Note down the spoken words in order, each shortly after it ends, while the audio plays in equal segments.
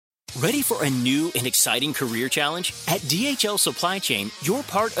Ready for a new and exciting career challenge? At DHL Supply Chain, you're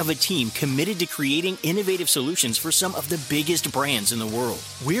part of a team committed to creating innovative solutions for some of the biggest brands in the world.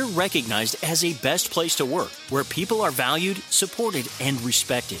 We're recognized as a best place to work, where people are valued, supported, and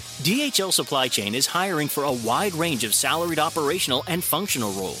respected. DHL Supply Chain is hiring for a wide range of salaried operational and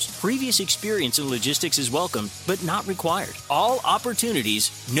functional roles. Previous experience in logistics is welcome, but not required. All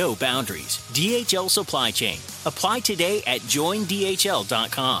opportunities, no boundaries. DHL Supply Chain. Apply today at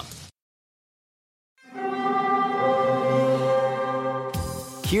joindhl.com.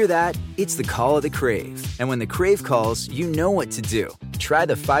 Hear that? It's the call of the Crave. And when the Crave calls, you know what to do. Try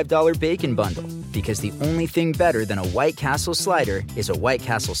the $5 Bacon Bundle. Because the only thing better than a White Castle slider is a White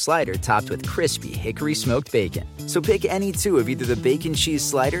Castle slider topped with crispy hickory smoked bacon. So pick any two of either the Bacon Cheese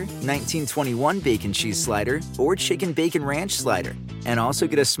Slider, 1921 Bacon Cheese Slider, or Chicken Bacon Ranch Slider. And also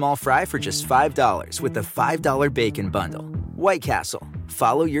get a small fry for just $5 with the $5 Bacon Bundle. White Castle.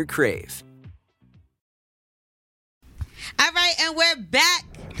 Follow your Crave. All right, and we're back.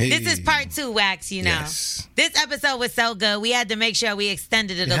 Hey. This is part 2, Wax, you know. Yes. This episode was so good, we had to make sure we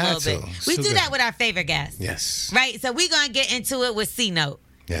extended it a little bit. We do that with our favorite guests. Yes. Right, so we're going to get into it with CNote.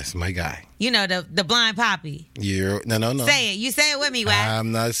 Yes, my guy. You know, the Blind Papi. No. Say it. You say it with me, Wax.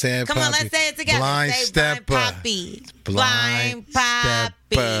 I'm not saying Come on, let's say it together. Blind say stepper. Blind Papi. Blind Papi.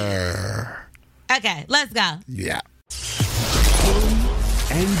 stepper. Okay, let's go. Yeah.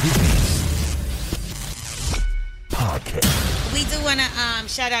 Podcast. We do want to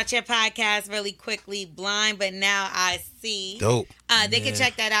shout out your podcast really quickly, Blind, but now I see. Dope. They can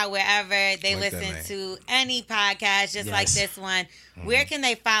check that out wherever they Like listen that, to any podcast, just like this one. Where can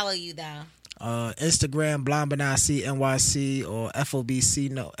they follow you, though? Instagram, BlindBanasi NYC, or FOB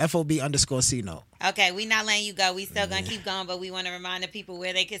CNote, FOB_CNote. Okay, we not letting you go. We still going to keep going, but we want to remind the people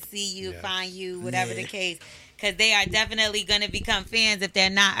where they can see you, find you, whatever the case. Because they are definitely going to become fans if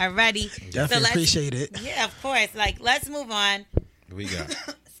they're not already. Definitely appreciate it. Yeah, of course. Like, let's move on. What we got?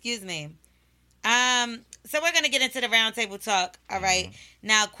 Excuse me. So we're going to get into the roundtable talk, all right?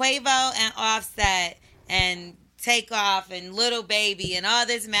 Now, Quavo and Offset and Takeoff and Little Baby and all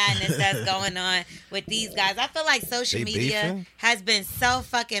this madness that's going on with these guys. I feel like social media beefing? has been so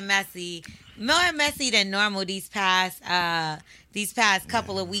fucking messy. More messy than normal these past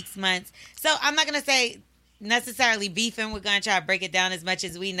couple of weeks, months. So I'm not going to say necessarily beefing. We're going to try to break it down as much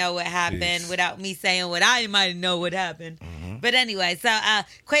as we know what happened without me saying what I might know what happened. But anyway, so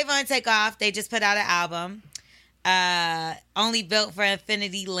Quavo and Takeoff, they just put out an album. Only built for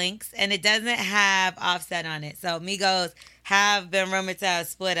Infinity Links, and it doesn't have Offset on it. So Migos have been rumored to have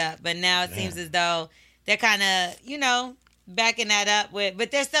split up, but now it seems as though they're kind of, backing that up with, but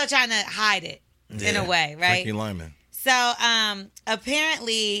they're still trying to hide it in a way, right? Frankie Lyman. So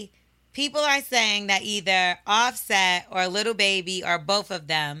apparently people are saying that either Offset or Little Baby or both of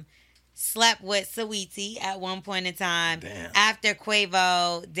them slept with Saweetie at one point in time after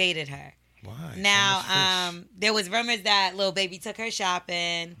Quavo dated her. Why? Now, there was rumors that Lil Baby took her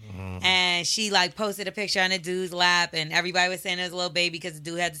shopping and she posted a picture on a dude's lap and everybody was saying it was Lil Baby because the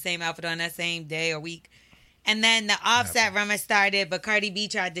dude had the same outfit on that same day or week. And then the Offset rumor started, but Cardi B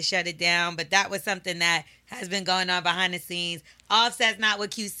tried to shut it down. But that was something that has been going on behind the scenes. Offset's not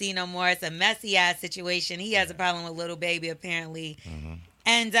with QC no more. It's a messy ass situation. He has a problem with Lil Baby apparently.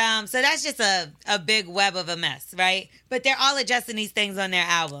 And so that's just a big web of a mess, right? But they're all adjusting these things on their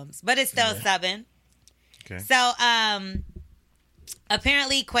albums. But it's still subbing. Okay. So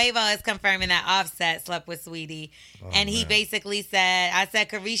apparently Quavo is confirming that Offset slept with Saweetie. And he basically said, I said,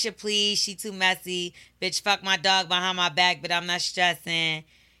 Carisha, please. She too messy. Bitch, fuck my dog behind my back, but I'm not stressing.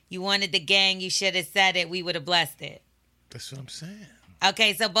 You wanted the gang. You should have said it. We would have blessed it. That's what I'm saying.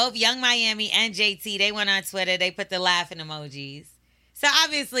 Okay, so both Young Miami and JT, they went on Twitter. They put the laughing emojis. So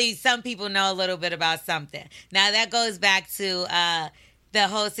obviously some people know a little bit about something. Now that goes back to the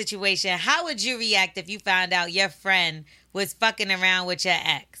whole situation. How would you react if you found out your friend was fucking around with your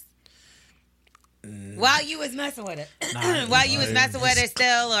ex? While you was messing with her. While you was messing with her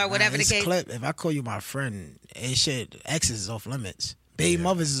still or whatever the case. Clip, if I call you my friend, ain't shit, exes is off limits. Baby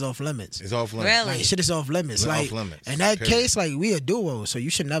mothers is off limits. It's off limits. Really? Like, shit is off limits. We're Like, off limits. in that Period. case, we a duo, so you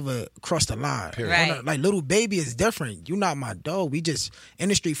should never cross the line. Period. Right. Like, Little Baby is different. You not my dog. We just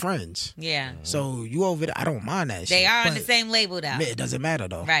industry friends. Yeah. So you over there, I don't mind that shit. They are on but the same label though. It doesn't matter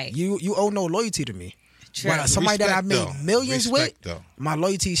though. Right. You owe no loyalty to me. True. But somebody that I Respect, made though. millions Respect, with, though. my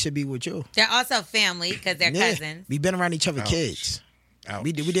loyalty should be with you. They're also family because they're cousins. We been around each other Ouch. kids. Ouch.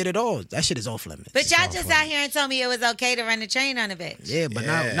 We did it all. That shit is off limits. But y'all just out here and told me it was okay to run the train on a bitch. Yeah, but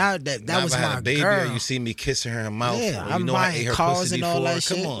now that Now was if I had my a baby girl. or you see me kissing her in her mouth. Yeah, or I'm you know I ate buying her cars pussy and all before. that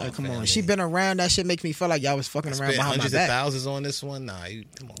shit. Come on, Like, come on. man. She been around. That shit makes me feel like y'all was fucking around Spent behind my hundreds of back. thousands on this one. Nah,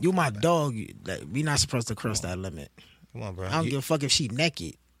 come on. You my dog. We not supposed to cross that limit. Come on, bro. I don't give a fuck if she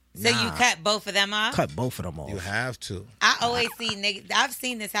naked. So you cut both of them off? Cut both of them off. You have to. I always see niggas. I've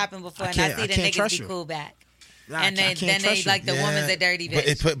seen this happen before, and I see the can't niggas trust be you. cool back. Nah, And I then can't they trust you. like the woman's a dirty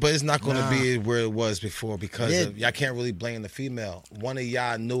bitch. But it's not going to be where it was before because Yeah. y'all can't really blame the female. One of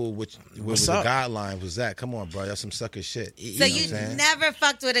y'all knew what was the up? guideline was that. Come on, bro. That's some sucker shit. So know what you I'm saying? never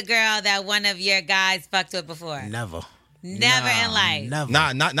fucked with a girl that one of your guys fucked with before? Never. Never Nah, in life. Never.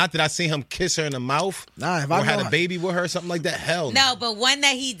 Nah, not that I seen him kiss her in the mouth. Nah, if or I had know- a baby with her, something like that. Hell No, but one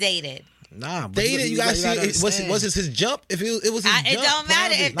that he dated. Nah, but Dated, you gotta see. understand. Was it his jump? If it was his It jump, don't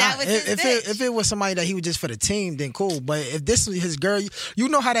matter probably. if that was his bitch. If it was somebody that he was just for the team, then cool. But if this was his girl, you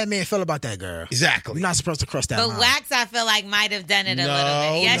know how that man feel about that girl. Exactly. You're not supposed to cross that But line. Wax, I feel like, might have done it a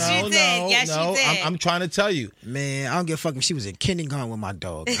little bit. Yes, you did. Yes, you did. I'm trying to tell you. Man, I don't give a fuck if she was in kindergarten with my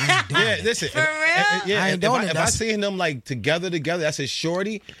dog. I ain't doing Yeah, it. listen. For real? I ain't doing it. If I seen them like together, that's his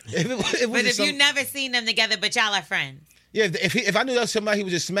shorty. If it was But if some, you never seen them together, but y'all are friends. yeah, if I knew that was somebody he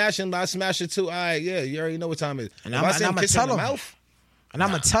was just smashing, I'd smash it too. All right, yeah, you already know what time it is. And if I'm- I see and him I'ma kissing tell in the him. mouth, And I'm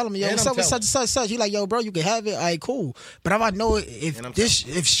gonna tell him, yo, And what's I'm up with such telling and such? He like, yo, bro, you can have it. All right, cool. But if I know if And I'm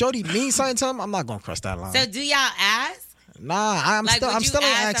if Shorty means something to him, I'm not gonna cross that line. So do y'all ask? Nah, I'm Like, still would I'm you still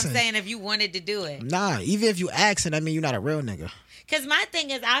ain't ask? asking. I'm saying if you wanted to do it. Nah, even if you asking, I mean you're not a real nigga. Because my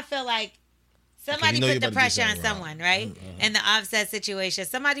thing is, I feel like somebody you know put you the about to do pressure on something wrong. someone, right? In the offset situation,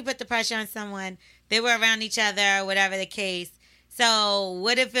 somebody put the pressure on someone. They were around each other, or whatever the case. So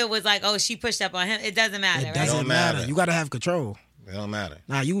what if it was like, oh, she pushed up on him? It doesn't matter, It right? doesn't Don't matter. matter. You gotta have control. it don't matter.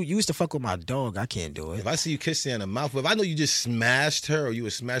 Nah, you used to fuck with my dog. I can't do it. If I see you kissing her in the mouth, if I know you just smashed her or you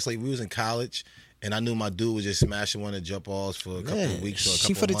was smashed like we was in college, and I knew my dude was just smashing one of the jump balls for a couple Yeah, of weeks or a couple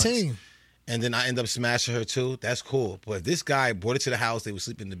she for the of months, team. and then I end up smashing her too, that's cool. But if this guy brought it to the house, they were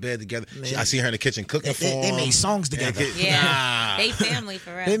sleeping in the bed together. Man. I see her in the kitchen cooking for They him. made songs together. Yeah, Nah. they family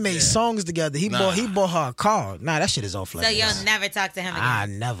for real. They made songs together. He bought her a car. Nah, that shit is off So limits. you'll never talk to him again. I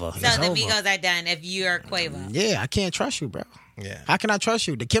never. So It's the over. Migos are done if you're Quavo. Yeah, I can't trust you, bro. Yeah. How can I trust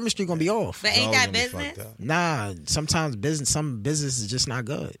you? The chemistry gonna be off. But It's ain't always that gonna be business? fucked up. Nah, sometimes some business is just not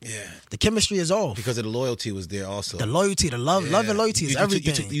good. Yeah. The chemistry is off. Because of the loyalty was there also. The loyalty, the love and loyalty is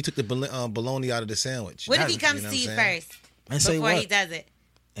everything. You took the bologna out of the sandwich. What if he You comes know to what you I'm saying? first And say before what? he does it?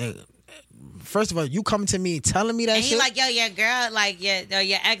 Hey, first of all, you coming to me telling me that And he shit? like, yo, your girl, like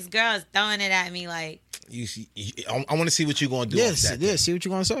your ex girl is throwing it at me, like. I want to see what you're going to do yes, off that. yeah. See what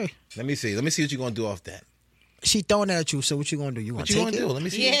you gonna say. Let me see what you're going to do off that. She throwing it at you. So what you gonna do? You gonna What you take going to it? do? Let me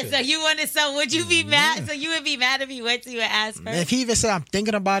see. Yeah, what so you you want to? So would you be mad? So you would be mad if he went to you and asked Man, first? if he even say I'm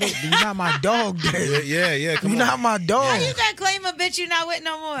thinking about it, then you're not my dog. Then. Yeah. Come You're on. not my dog. How you gonna claim a bitch you not with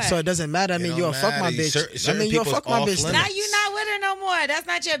no more? So it doesn't matter. I mean, It you'll don't fuck my matter. bitch. Certain I mean, you'll people's fuck my off bitch. limits. now you not with her no more. That's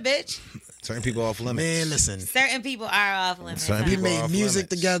not your bitch. Certain people off limits. Man, listen. Certain people are off limits. Certain huh? We people made off music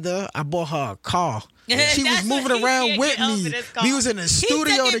limits. together. I bought her a car. She was That's moving what he around can't with get over me. this car. We was in the studio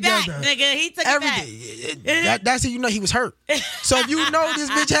he took it together. Back, nigga. He took Everything. it back. That's how you know he was hurt. So if you know this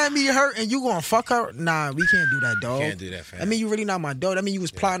bitch had me hurt and you gonna fuck her, nah, we can't do that, dog. Can't do that, fam. I mean, you really not my dog. I mean, you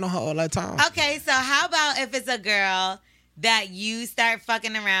was plotting on her all that time. Okay, so how about if it's a girl that you start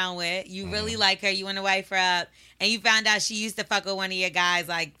fucking around with, you really like her, you want to wife her up, and you found out she used to fuck with one of your guys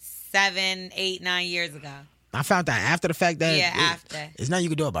like 7, 8, 9 years ago. I found out after the fact that After. there's nothing you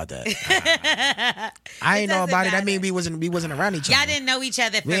can do about that. I ain't know doesn't about it. I matter. mean, we wasn't around each other. Y'all didn't know each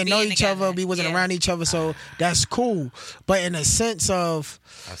other for We didn't being know each together. other. We wasn't Yeah. around each other, so that's cool. But in a sense of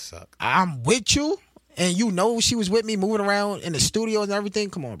I suck. I'm with you, and you know she was with me moving around in the studios and everything.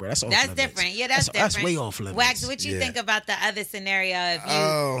 Come on, bro. That's off That's limits. different. Yeah, that's different. That's way off limits. Wax, what you Yeah. think about the other scenario? If you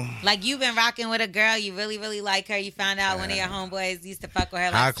Oh. like, you've been rocking with a girl, you really, really like her. You found out one of your homeboys used to fuck with her.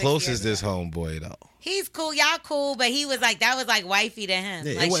 Like How 6 close years is this ago. homeboy though? He's cool. Y'all cool, but he was like, that was like wifey to him.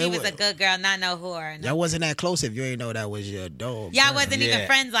 Yeah, like it she wa- was a good girl, not no whore. Y'all wasn't that close if you ain't know that was your dog. Y'all bro. wasn't even Yeah.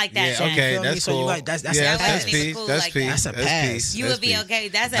 friends like that. Yeah, then. okay, feel me? that's So you cool. like- that's yeah, a pass. that's Even peace. cool That's like peace. that. That's a That's pass. peace. You That's would be peace. okay.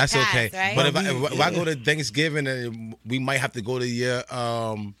 That's a That's pass, okay. right? But if I go to Thanksgiving and we might have to go to your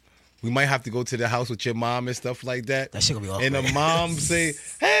we might have to go to the house with your mom and stuff like that. That shit gonna be awkward. And the mom say,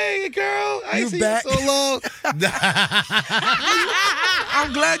 "Hey, girl, I You ain't seen back?" you so long."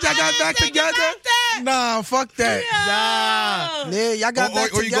 I'm glad y'all got back think together. about that. Nah, fuck that. Nah. Yeah, y'all got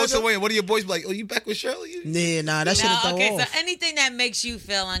back or you go together? somewhere and one of your boys be like, oh, you back with Shirley? Yeah, nah, that shit is throw Okay, off. so anything that makes you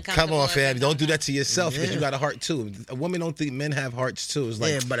feel uncomfortable. Come on, is fam. Don't do uncomfortable. that to yourself because you got a heart too. Women don't think men have hearts too. It's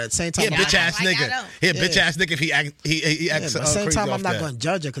like, Yeah, but at the same time, he a bitch ass Like, I nigga. don't. He a bitch ass nigga if he acts yeah, but at the same crazy time, off I'm not that. going to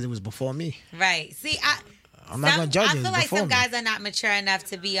judge her because it was before me. Right. See, I'm not going to judge I her. feel like some guys are not mature enough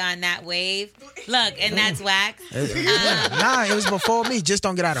to be on that wave. Look, and that's wax. Nah, it was before me. Just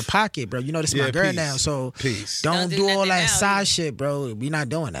don't get out of pocket, bro. You know this is my girl peace. now, so Peace. don't do do all nothing that else. side shit, bro. We not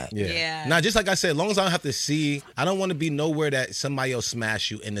doing that. Yeah. Now, just like I said, as long as I don't have to see, I don't want to be nowhere that somebody else smash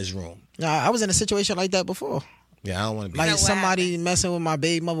you in this room. Nah, I was in a situation like that before. Yeah, I don't want to be. Like So what somebody happened? messing with my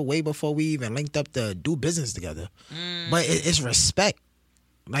baby mother way before we even linked up to do business together. But it's respect.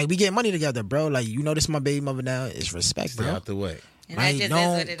 Like we get money together, bro. Like you know this my baby mother now. It's respect, Stay bro. out the way. And that Like just is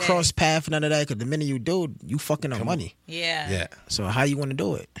don't what it is. cross path none of that. Because the minute you do, you fucking up money. Yeah. Yeah. So how you want to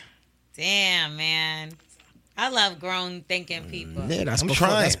do it? Damn, man. I love grown thinking people. Yeah, that's I'm before.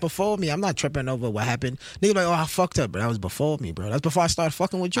 trying. That's before me. I'm not tripping over what happened. Nigga like, oh, I fucked up, but that was before me, bro. That's before I started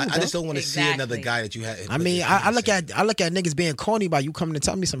fucking with you, I bro. just don't want to see another Exactly. guy that you had. I mean, I look at niggas being corny by you coming to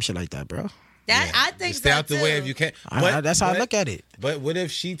tell me some shit like that, bro. That I think Stay so out the too. way if you can. That's how I look at it. But what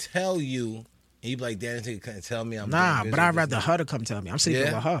if she tell you, and you be like, "Damn, this nigga couldn't tell me I'm Nah, doing but business I'd with rather this her to come tell me. I'm sleeping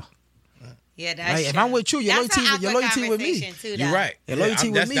Yeah. with her. Yeah, that's Like, if true. I'm with you, your That's loyalty- an awkward your loyalty with me. conversation, too, nigga." though. You're right. Your loyalty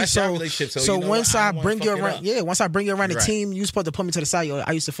with me. That's so our relationship. So, so you know once what? I don't wanna bring you fuck it around, up. yeah, once I bring you around the Right. team, you supposed to put me to the side. Yo,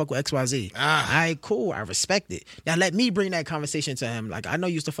 I used to fuck with XYZ. Ah. All right, cool. I respect it. Now let me bring that conversation to him. Like I know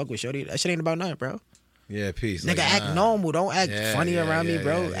you used to fuck with Shorty. That shit ain't about nothing, bro. Yeah, peace. Nigga, Like, act nah. normal. Don't act Yeah, funny yeah, around me, yeah,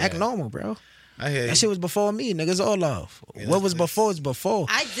 bro. yeah, Act yeah. normal, bro. I hear you. That shit was before me. Niggas all love. What was before is before.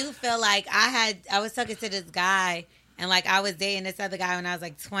 I do feel like I was talking to this guy, and like I was dating this other guy when I was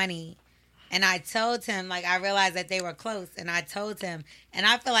like 20. And I told him, like, I realized that they were close. And I told him. And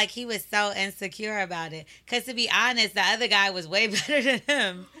I feel like he was so insecure about it. Because to be honest, the other guy was way better than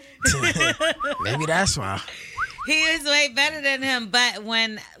him. Maybe that's why. He was way better than him. But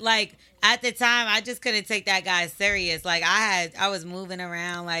when, like, at the time, I just couldn't take that guy serious. Like, I was moving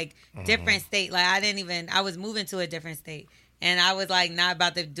around, like, different state. Like, I was moving to a different state. And I was, like, not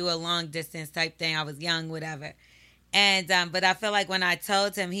about to do a long distance type thing. I was young, whatever. And but I feel like when I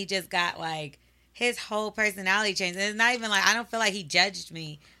told him, he just got like his whole personality changed. And it's not even like I don't feel like he judged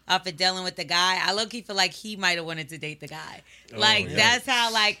me off of dealing with the guy. I low-key feel like he might have wanted to date the guy. Like that's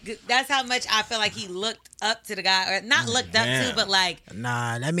how much I feel like he looked up to the guy, or not looked up to, but like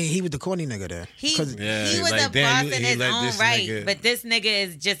Nah, that mean he was the corny nigga there. he 'Cause he was like, a damn, boss in he his let own this right. nigga- But this nigga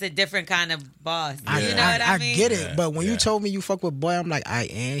is just a different kind of boss. I You know what I mean? get it, but when you Yeah. told me you fuck with boy, I'm like,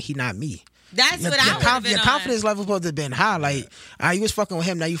 he not me. That's what I Your, would have been your on. confidence level supposed to have been high. Like, you was fucking with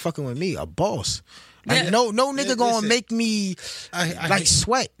him, now you fucking with me, a boss. Like, Yeah. no nigga gonna Listen, make me I like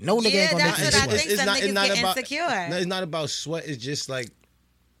sweat. No nigga Yeah, ain't gonna that's make me what I sweat. think. Some niggas get insecure. No, it's not about sweat. It's just like,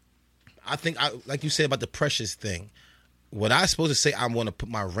 I think, like you said about the precious thing. What I supposed to say, I want to put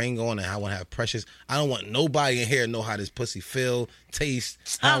my ring on and I want to have precious. I don't want nobody in here to know how this pussy feel, taste,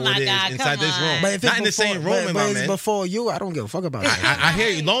 how Oh my it is God, inside come this on. room. But if Not it's in the before, same room, but my it's man. before you, I don't give a fuck about that. I hear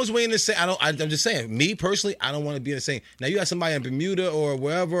you. As long as we're in the same, I'm just saying. Me personally, I don't want to be in the same. Now you got somebody in Bermuda or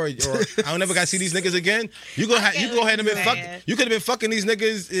wherever, or I don't never got to see these niggas again. You go ahead and been fucking. You could have been fucking these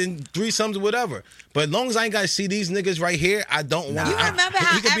niggas in threesomes or whatever. But as long as I ain't got to see these niggas right here, I don't want. You remember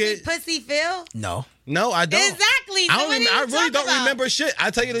how every pussy feel? No, I don't. Exactly. So what are you I really talking don't about? remember shit.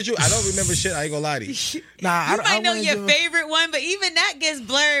 I tell you the truth. I don't remember shit. I ain't gonna lie to you. Nah, You might know your favorite one, but even that gets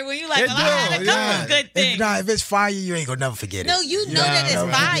blurred when you like, It well, I had a do, couple yeah. of good things. If it's fire, you ain't gonna never forget it. No, you know that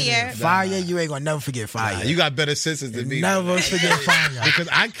it's fire. Fire, you ain't gonna never forget fire. Nah, you got better senses than me. Never forget fire. Because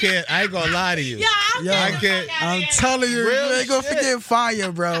I ain't gonna lie to you. Yeah, I'm Yo, never I can't- fuck out I'm here. telling you, Real you ain't gonna shit. forget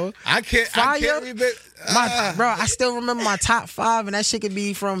fire, bro. I can't Fire? remember. Bro, I still remember my top 5, and that shit could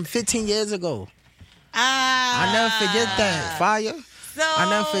be from 15 years ago. I never forget that. Fire. So, I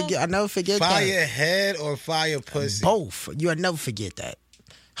never forget that. Fire head or fire pussy? Both. You'll never forget that.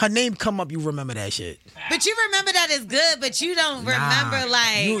 Her name come up, you remember that shit. But you remember that is good, but you don't remember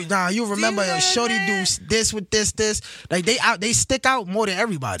like. You remember know what Shorty I'm do saying? this with this. Like they stick out more than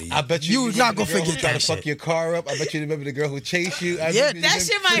everybody. I bet you not remember gonna the girl who forget tried that to fuck shit. your car up. I bet you remember the girl who chased you. Yeah, That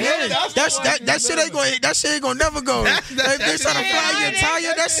shit might hurt. That shit ain't gonna never go. If they try to fly your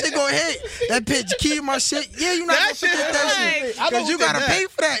tire, that shit gonna hit. That bitch key my shit. Yeah, you not That gonna forget shit that hurt. shit. I Because you don't gotta get that. pay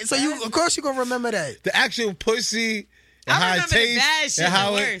for that. So you of course you gonna remember that. The actual pussy. And I how it remember the tastes, bad shit and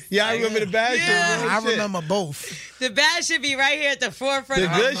how the it, worst. yeah, I remember the bad shit. Yeah. real I shit. remember both. The bad should be right here at the forefront. The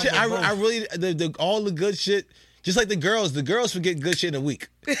of good my shit. mind. I really all the good shit. Just like the girls forget good shit in a week.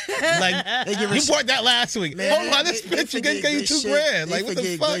 Like you bought that last week. Man, Hold on, this they bitch you forget gave you good $2 shit. grand. They Like what the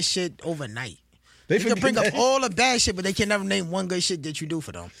forget fuck? good shit overnight. They can bring up all the bad shit, but they can never name one good shit that you do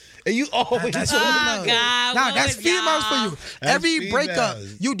for them. And you always. That's God. Nah, that's females for you. That's Every females. breakup,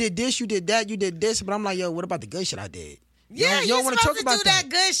 you did this, you did that, you did this, but I'm like, yo, what about the good shit I did? Yeah, you you're don't want to supposed talk to about do that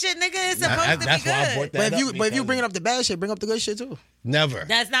good shit, nigga. It's supposed to be That's why I good. brought that up. But if you bringing up the bad shit, bring up the good shit too. Never.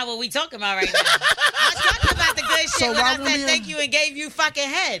 That's not what we talking about right now. I talked about the good shit So when why I would said we- thank you and gave you fucking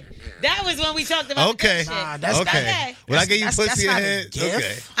head. That was when we talked about Okay. the good shit. Nah, that's okay. When I get you pussy not a ahead, gift.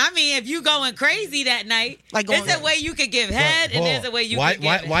 okay. I mean, if you going crazy that night, Like there's going- a way you could give head, and there's a way you why, could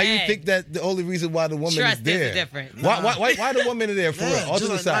give why head. you think that the only reason why the woman Trust is there? is different. Why the woman is there for real? All just to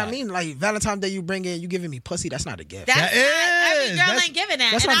the like, side. I mean, like Valentine's Day, you bring in, you giving me pussy. That's not a gift. That's That not, every is. girl That's- ain't giving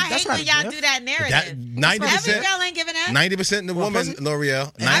that. that's And not- I that's hate not when a y'all gift. do that narrative. 90%. Every girl ain't giving that. 90% the woman, pussy?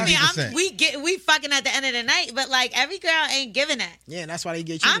 L'Oreal. 90%. I mean, we fucking at the end of the night, but like every girl ain't giving that. Yeah, and that's why they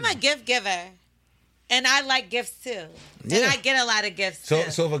get you. I'm a gift giver, and I like gifts too, and Yeah. I get a lot of gifts So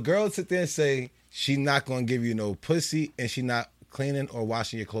too. if a girl sit there and say she not gonna give you no pussy and she not cleaning or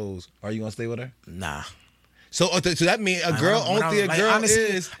washing your clothes, are you gonna stay with her? Nah. So that means a girl, When only a like, girl honestly,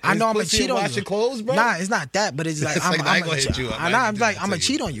 is I know I'm gonna pussy cheat and on wash you. your clothes, bro. Nah, it's not that, but it's like It's like, I ain't gonna hit you up. I I'm ain't like gonna I'm gonna tell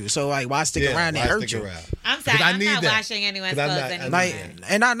cheat you. on you. So like, why stick Yeah, around and why hurt stick you? around? I'm sorry, 'Cause I I'm need not that. washing anyone's 'Cause I'm clothes not- anymore. Like,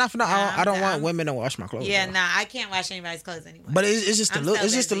 and not for nothing. I don't I'm want done. women to wash my clothes. Yeah, bro. nah, I can't wash anybody's clothes anymore. But it's just the I'm little, so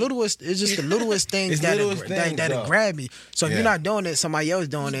it's just the busy. littlest, it's just the littlest things It's that littlest things, that though. grab me. So if Yeah. you're not doing it, somebody else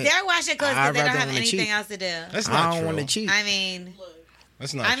doing it. They're washing clothes I'd because they don't rather have wanna anything cheat. else to do. That's I not don't true. want to cheat. I mean,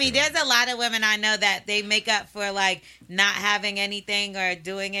 That's not. I mean, true. there's a lot of women I know that they make up for like not having anything or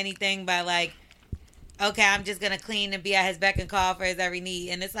doing anything by like, okay, I'm just gonna clean and be at his beck and call for his every need,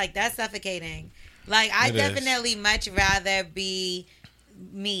 and it's like that's suffocating. Like I It is. definitely much rather be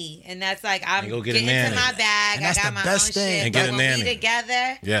me, and that's like I'm And go get a getting nanny. into my bag. And I that's got the my best own thing. shit. And get But a when nanny. we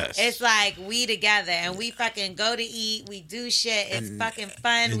together, Yes. it's like we together, and we fucking go to eat. We do shit. It's fucking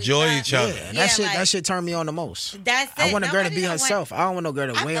fun. enjoy we love- each other. Yeah, and Yeah, that shit, like- that shit turned me on the most. That's it. I want a girl to Nobody be don't want- herself. I don't want no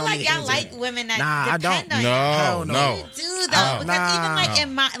girl to I weigh feel on like me. y'all like women that Nah, I depend don't. on you. No, no. You do though, because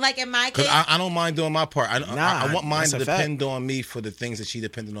even like in my case, Because I don't mind doing my part. I want mine that's to a fact. depend on me for the things that she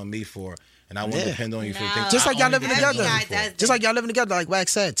depended on me for, and I want to Yeah. depend on you for the No. things. Just I like y'all only living depend on together. you Every for. guy does Just like y'all living together, like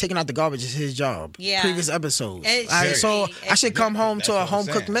Wax said, taking out the garbage is his job. Yeah. Previous episodes. It All right, should so be. I should come home That's to a what I'm home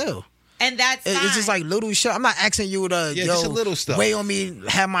cooked saying. meal. and that's fine. It's just like little shit. I'm not asking you to Yeah, just a little stuff. weigh on me,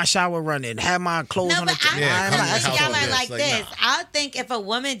 have my shower running, have my clothes no, on but the. I Yeah, I'm come not to the asking house for y'all like are that. this. like Like, this. nah. I think if a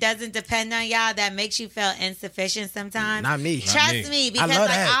woman doesn't depend on y'all, that makes you feel insufficient sometimes. Not me. Trust Not me. me, I because love like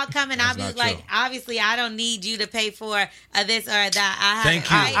that. I'll come and I'll That's be not like, true. obviously, I don't need you to pay for this or that. I have Thank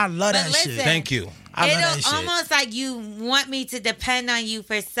it, you. right? I love But that shit. listen, Thank you. I love that It'll shit. almost like you want me to depend on you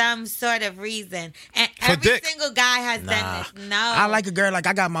for some sort of reason, and For every dick. single guy has Nah. done this. No, I like a girl like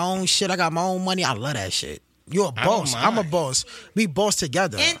I got my own shit. I got my own money. I love that shit. You a I don't boss. I'm a mind. boss. We boss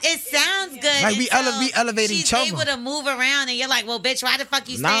together. And it sounds good. Like, we until we elevate she's each other. able to move around, and you're like, "Well, bitch, why the fuck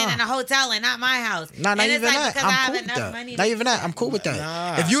you Nah. staying in a hotel and not my house?" Nah, not and even it's like that. because I I'm have cool with enough that. money. Not to even do that. I'm cool with that.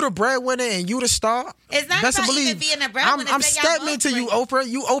 Nah. If you the breadwinner and you the star, It's not best about believe even being a breadwinner. I'm Say y'all Stedman both to you, bring- Oprah.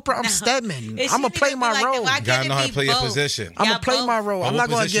 You Oprah. I'm No. Stedman. It I'm gonna shouldn't play even my be like that. role. Why You gotta can't know it how to be play your both? position. I'm Y'all gonna play both- my role. But I'm what not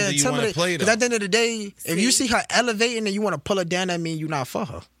gonna position get do you wanna intimidated. play, Because though? at the end of the day, if you See? see her elevating and you want to pull her down, that means you're not for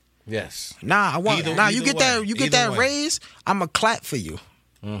her. Yes. Nah, I want. Either- Nah, you either get way. that. You get Either that way. raise. I'ma clap for you.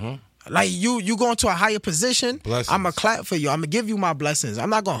 Like you go into a higher position. Blessings. I'ma clap for you. I'ma give you my blessings. I'm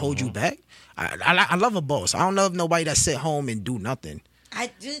not gonna hold you back. I love a boss. I don't love nobody that sit home and do nothing. I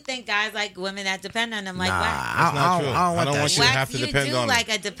do think guys like women that depend on them, like Nah, Wax. That's not true. I don't want that want you shit. to have to you depend do on like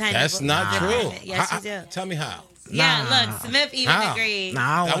me. a dependable. That's not true. dependent. Yes, How- you do. Tell me how. Yeah, Nah. look, Smith even How? agreed.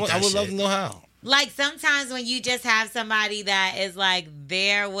 Nah, I don't want I that would love shit. to know how. Like sometimes when you just have somebody that is like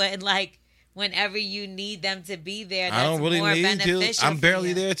there when like whenever you need them to be there, that's I don't really more need beneficial you. I'm for barely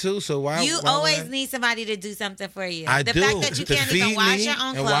you. there too, so why? You why would always I? need somebody to do something for you. I the do. fact that you To can't even feed wash me your own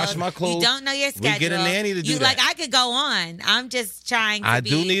and clothes, wash my clothes. you don't know your We schedule. get a nanny to do you that. like I could go on. I'm just trying to I be.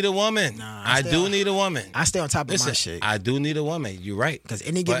 do need a woman. Nah, I still- do need a woman. I stay on top of Listen, my shit. I do need a woman. You're right. Because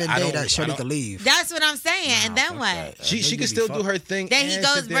any But given I day don't- that shorty I don't- could leave. That's what I'm saying. and then what? She can still do her thing. Then he and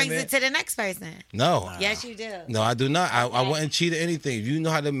goes sit there, brings man. it to the next person. No. Yes, you do. No, I do not. I wouldn't cheat or anything. If you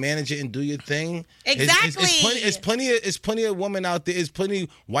know how to manage it and do your thing, Exactly. It's plenty of women out there. It's plenty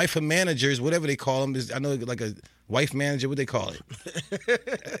wife of managers, whatever they call them. I know like a wife manager. What they call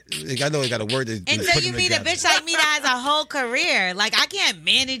it? I know they got a word. Until you meet a bitch like me that has a whole career. Like, I can't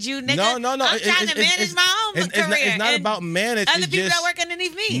manage you, nigga. No. I'm trying to manage my own career. It's not and about manage. other It's people just that work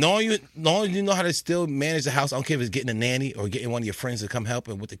underneath me. knowing you know how to still manage the house. I don't care if it's getting a nanny or getting one of your friends to come help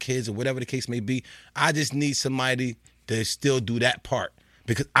and with the kids or whatever the case may be. I just need somebody to still do that part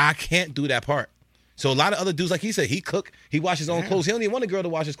because I can't do that part. So a lot of other dudes, like he said, he cook, he wash his own clothes. He don't even want a girl to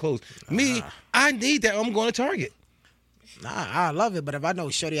wash his clothes. Me, I need that. I'm going to Target. Nah, I love it, but if I know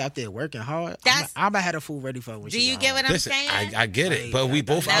shorty out there working hard, I'm gonna have the food ready for her when Do she you get get home. what I'm Listen, saying? I get it, but we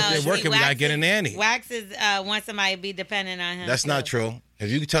both out there working. We gotta get a nanny. Wax is want somebody to be dependent on him. That's not true. If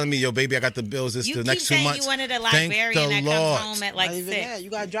you telling me, yo, baby, I got the bills the next 2 months. You wanted a thank Liberian the that Lord. comes home at like Not even 6. that. You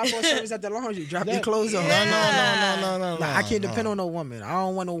got drop off service at the laundry. Drop your clothes off. No. I can't depend on no woman. I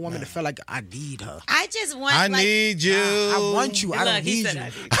don't want no woman to feel like I need her. I just want. I need you. I want you. I don't Look, he need said you. I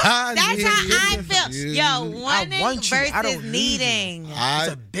need you. I That's need how I you. feel. Yo, wanting want you. I versus don't need you. needing.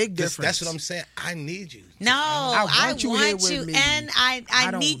 It's a big difference. That's what I'm saying. I need you. No, I want you here with me. and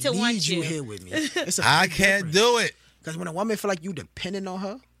I need to want you. here with me. It's a I big can't difference. do it. Because when a woman feel like you dependent on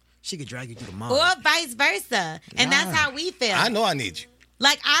her, she could drag you through the mud. Or vice versa. And that's how we feel. I know I need you.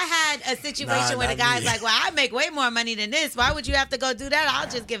 Like, I had a situation where the not guy's me. like, well, I make way more money than this. Why would you have to go do that? I'll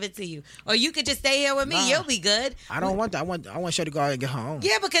just give it to you. Or you could just stay here with me. You'll be good. I don't want that. I want her to go out and get her own.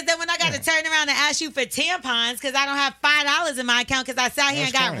 Yeah, because then when I got to turn around and ask you for tampons because I don't have $5 in my account because I sat here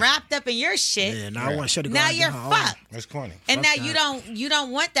and got wrapped up in your shit. Yeah, now I want her to go Now out and you're get her fucked. That's corny. And Fuck now that. you don't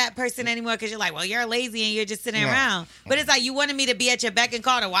want that person anymore because you're like, well, you're lazy and you're just sitting around. But it's like you wanted me to be at your beck and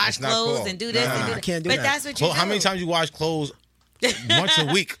call to wash That's not clothes cool. and do this and do I that. can't do but that. that's what you do. How many times you wash clothes once a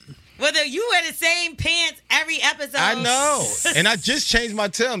week? Whether you wear the same pants every episode. I know. And I just changed my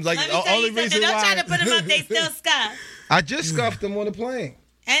Timbs. Like, Let me the tell only you reason something. Don't try why to put them up. They still scuff. I just scuffed them on the plane.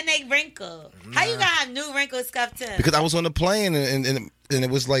 And they wrinkle. How you gonna have new wrinkle scuff too? Because I was on the plane and it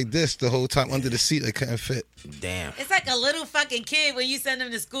was like this the whole time under the seat. It couldn't fit. Damn. It's like a little fucking kid when you send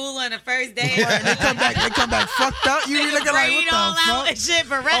them to school on the first day. And they come back fucked up. You be looking like, what all the out and fuck? shit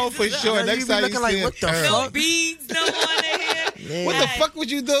for rest Oh, for of the- sure. You Next be time looking you like, see what the it, No fuck? beads, no one in here. What the fuck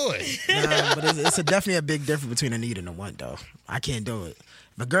was you doing? Nah, but it's definitely a big difference between a need and a want, though. I can't do it.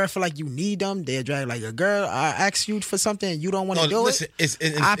 If a girl feel like you need them, they'll drag. Like a girl, I ask you for something and you don't want to do listen, it. it's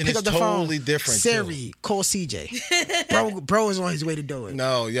totally phone. different. Siri, call CJ. Bro is on his way to do it.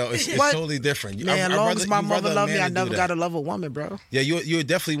 No, yo, it's What? totally different. Man, as long as my mother love me, I never got gotta love a woman, bro. Yeah, you would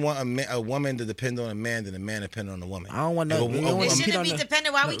definitely want a woman to depend on a man than a man to depend on a woman. I don't want that. If a- We a- don't It want a- to shouldn't be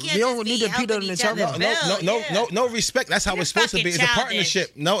dependent. Why we can't don't just need be to compete helping on each each other. other No, build? no respect. That's how You're it's supposed to be. fucking It's a childish.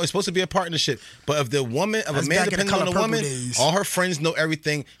 partnership. No, it's supposed to be a partnership. But if the woman, if That's a man back in the depends on Color a Purple woman, days. all her friends know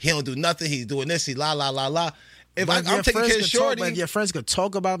everything. He don't do nothing. He's doing this. He la la la la. If But I'm taking care of Shorty, if your friends could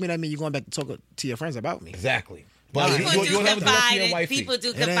talk about me, that means you're going back to talk to your friends about me. exactly. But People you do never do that to your confide. wifey. People do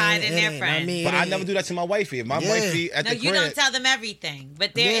ain't- confide in it their ain't- friends. I mean, But it I ain't- never do that to my wifey. If my wifey at No, the you crib, don't tell them everything,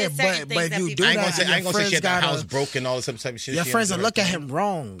 but there Yeah, is certain but things if that you people do I ain't gonna that, say, I ain't gonna say friends she had the gotta- house broken, all this type of shit. Your She friends don't will do look at everything. him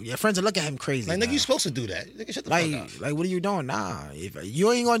wrong. Your friends will look at him crazy. Like, nigga, now. you supposed to do that. Nigga, shut the fuck up. Like, what are you doing? Nah, if you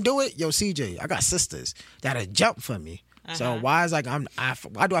ain't gonna do it, yo, CJ, I got sisters that'll jump for me. So why is like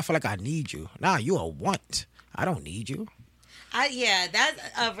why do I feel like I need you? Nah, you a want. I don't need you. That's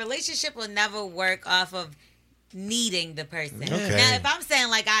a relationship will never work off of needing the person. Okay. Now, if I'm saying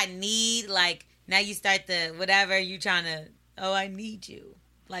like I need, like now you start the whatever you trying to. Oh, I need you.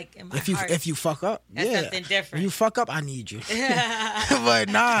 Like in my heart. If you fuck up, That's yeah, something different. When you fuck up, I need you. But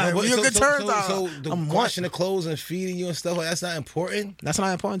nah, when you're good turns out, So the I'm washing the clothes and feeding you and stuff like that's not important. That's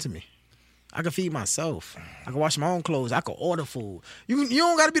not important to me. I can feed myself. I can wash my own clothes. I can order food. You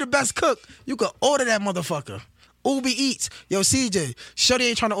don't got to be the best cook. You can order that motherfucker. Uber Eats. Yo, CJ, Shorty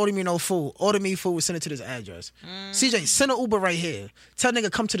ain't trying to order me no food. Order me food, send it to this address. CJ, send an Uber right here. Tell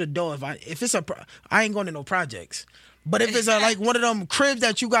nigga come to the door. If it's I ain't going to no projects. But if it's like one of them cribs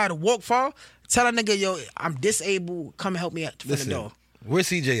that you got to walk for, tell a nigga, yo, I'm disabled. Come help me at the door. Where's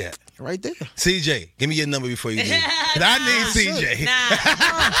CJ at? Right there. CJ, give me your number before you leave. 'Cause I need CJ. Nah.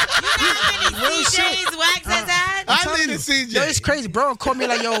 You know how many CJs Wax has had? I need a CJ. Yo, it's crazy. Bro, call me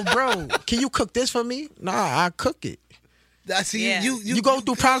like, yo, bro, can you cook this for me? Nah, I cook it. I see Yeah. You go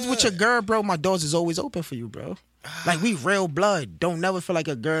through problems with your girl, bro. My doors is always open for you, bro. Like we real blood. Don't never feel like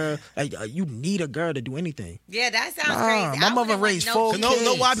a girl. Like you need a girl to do anything. Yeah, that sounds Nah, crazy. my I mother wouldn't want raised no four human-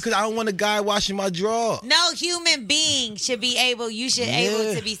 No, why? kids. Because I don't want a guy washing my drawer. No human being should be able. You should Yeah.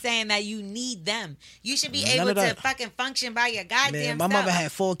 able to be saying that you need them. You should be None able of to that. fucking function by your goddamn Man, my self. mother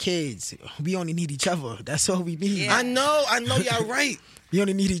had 4 kids. We only need each other. That's all we need. Yeah. I know, y'all right. We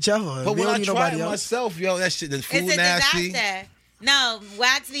only need each other. But we when don't I need try nobody it else. myself, yo, that shit, the food It's a nasty. disaster. No,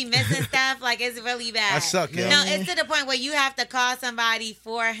 Wax be missing stuff. Like, it's really bad. I suck, yo. No, it's to the point where you have to call somebody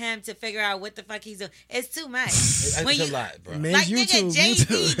for him to figure out what the fuck he's doing. It's too much. It's When a you- lot, bro. Man, Like, YouTube, nigga, Jay-Z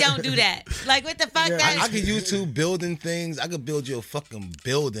YouTube. don't do that. Like, what the fuck? Yeah, that I could YouTube building things. I could build you a fucking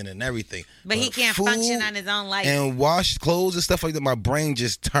building and everything. But he can't food function on his own life. and wash clothes and stuff like that. My brain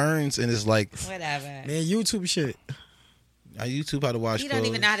just turns and it's like, Whatever. Man, YouTube shit. I YouTube how to wash He clothes. don't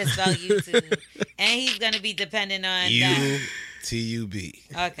even know how to spell YouTube. And he's going to be dependent on UTUB.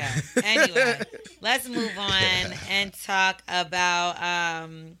 Okay. Anyway, let's move on and talk about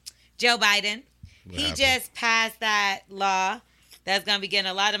Joe Biden. He happened? just passed that law that's going to be getting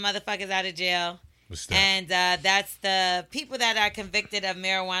a lot of motherfuckers out of jail. What's that? And that's the people that are convicted of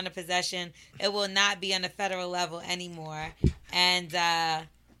marijuana possession. It will not be on the federal level anymore. And that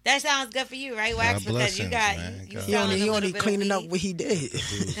sounds good for you, right, Wax? Because you got man. you He selling only, a he little only bit of cleaning up weed. what he did.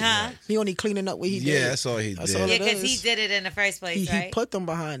 Huh? He only cleaning up what he did. Yeah, that's all he That's did. all Yeah, it because he is. did it in the first place, He right? put them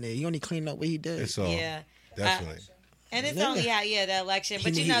behind it. He only cleaned up what he did. That's all. Yeah. Definitely. And it's Yeah. only the election.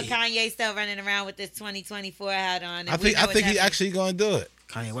 But you know, Kanye's still running around with this 2024 hat on. And I think he's actually going to do it.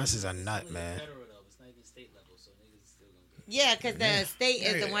 Kanye West is a nut, man. Federal though, it's not even state level, so niggas still gonna get. Yeah, because the state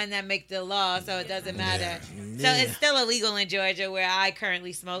is the one that makes the law, so it doesn't matter. So Yeah. it's still illegal in Georgia, where I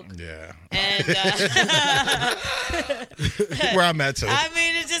currently smoke. Yeah. And Where I'm at, too. I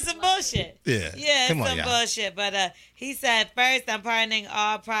mean, it's just some bullshit. Yeah. Yeah, Come it's on, some y'all. bullshit. But he said, first, I'm pardoning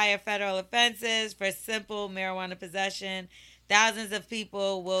all prior federal offenses for simple marijuana possession. Thousands of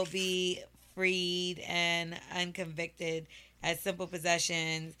people will be freed and unconvicted as simple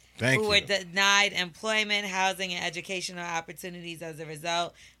possessions Thank who you. were denied employment, housing, and educational opportunities as a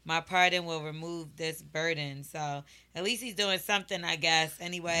result. My pardon will remove this burden. So at least he's doing something, I guess.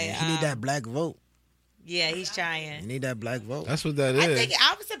 Anyway, He need that black vote. yeah, he's He trying. need that black vote. That's what that I is. think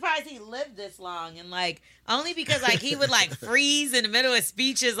I was surprised he lived this long, and like only because like he would like freeze in the middle of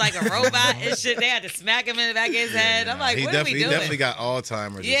speeches like a robot and shit. They had to smack him in the back of his head. I'm like, he what are we definitely, doing? he definitely got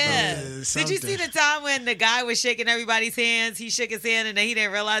Alzheimer's. Yeah. Yeah, Did you something. see the time when the guy was shaking everybody's hands? He shook his hand and then he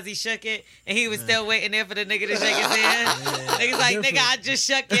didn't realize he shook it, and he was still waiting there for the nigga to shake his hand. Nigga's like, nigga, I just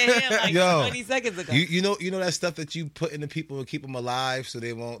shook your hand like Yo, 20 seconds ago. You know that stuff that you put in the people to keep them alive so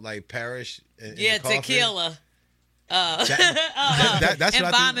they won't like perish. In yeah, the coffin? tequila. That's and what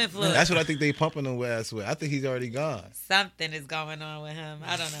I bombing think. fluid. That's what I think they pumping him with. I think he's already gone. Something is going on with him.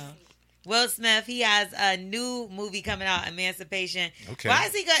 I don't know. Will Smith, he has a new movie coming out, Emancipation. Okay. Why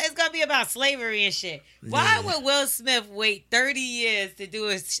is he going? It's gonna be about slavery and shit. Why would Will Smith wait 30 years to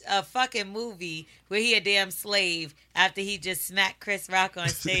do a fucking movie where he a damn slave after he just smacked Chris Rock on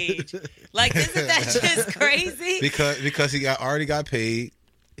stage? Like, isn't that just crazy? Because he already got paid.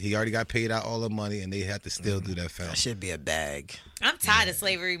 He already got paid out all the money, and they had to still do that film. That should be a bag I'm tired of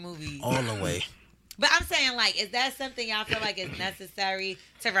slavery movies. all the way. But I'm saying, like, is that something y'all feel like is necessary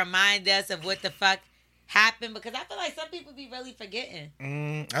to remind us of what the fuck happened? Because I feel like some people be really forgetting.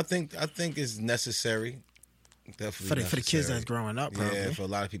 I think it's necessary. Definitely For the kids that's growing up, probably. Yeah, for a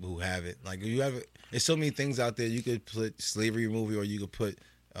lot of people who have it. Like you have it. There's so many things out there. You could put slavery movie, or you could put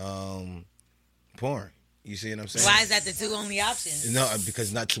porn. You see what I'm saying? Why is that the two only options? No,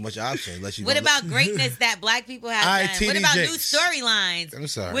 because not too much option. Unless you. What don't about greatness that black people have All right, done? What TD about Jakes. new storylines? I'm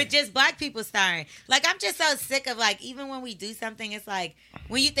sorry. With just black people starring. Like, I'm just so sick of, like, even when we do something, it's like,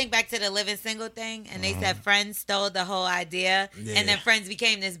 when you think back to the Living Single thing, and they said Friends stole the whole idea, and then Friends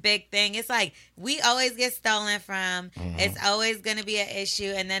became this big thing. It's like, we always get stolen from. It's always going to be an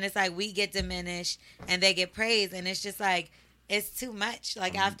issue. And then it's like, we get diminished, and they get praised. And it's just like, it's too much.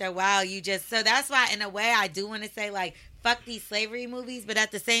 Like, after a while, so that's why, in a way, I do want to say, like, fuck these slavery movies, but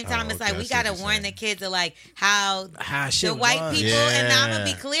at the same time, it's like, we got to warn the kids of, like, how shit the white was. people, and I'm going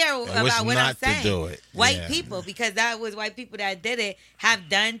to be clear about what I'm not to saying. do it. White Yeah. people, because that was white people that did it, have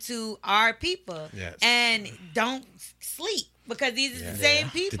done to our people. Yes. And don't sleep. Because these are the same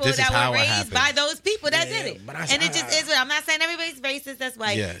people This is that how were it raised happened. by those people that Yeah, did it. but And it just is. I'm not saying everybody's racist. That's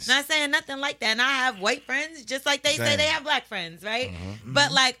white. Yes. I'm not saying nothing like that. And I have white friends, just like they say Same. they have black friends, right?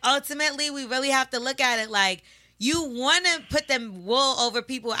 But like ultimately, we really have to look at it like, you want to put them wool over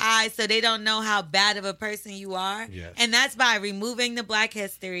people's eyes so they don't know how bad of a person you are. Yes. And that's by removing the black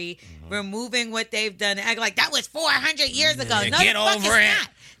history, removing what they've done, and act like that was 400 years ago. No, Get the fuck over it's it. not.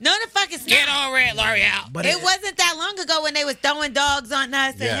 No, the fuck it's not. over it, L'Oreal. But It wasn't that long ago when they was throwing dogs on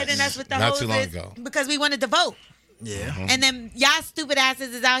us and Yes. hitting us with the Not too long hoses ago. because we wanted to vote. Yeah. And then y'all stupid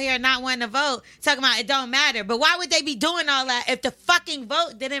asses is out here not wanting to vote, talking about it don't matter. But why would they be doing all that if the fucking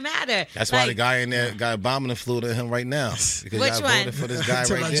vote didn't matter? That's why Like, the guy in there got a bomb in the flu to him right now. Because Which y'all one? voted for this guy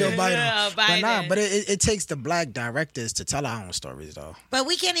Talking right about Joe there. Biden. Yeah, Biden. But it takes the black directors to tell our own stories, though. But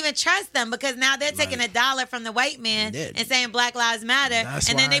we can't even trust them because now they're taking $1 from the white man Yeah. and saying Black Lives Matter, That's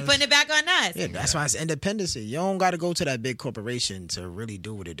and then why they putting it back on us. Yeah, that's why it's independency. You don't got to go to that big corporation to really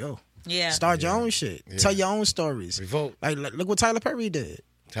do what it do. Yeah. Start your own shit. Yeah. Tell your own stories. Revolt. Like, look what Tyler Perry did.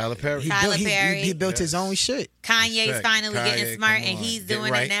 Tyler Perry. Tyler He Perry. built his own shit. Kanye's Respect. finally Kanye, getting smart, come and on. he's Get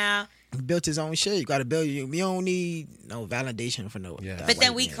doing right. it now. He built his own shit. You got to build. You don't need no validation for no. Yeah. that But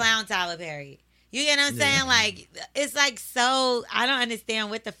then white we man. clown Tyler Perry. You get what I'm saying? Like, it's like so, I don't understand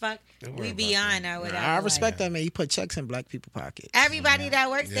what the fuck we be on or whatever. I respect that, man. He put checks in black people's pockets. Everybody that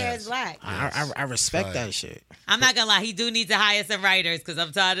works there is black. I respect that shit. I'm not gonna lie, he do need to hire some writers because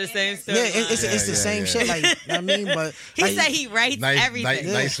I'm tired of the same story. Yeah, it's the same shit. Like, I mean, but he like, said he writes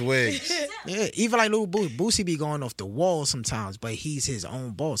everything. Nice wigs. Yeah, even like Lil Boosie be going off the wall sometimes, but he's his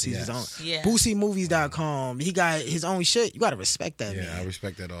own boss. He's his own. Yeah. BoosieMovies.com. He got his own shit. You gotta respect that, man. Yeah, I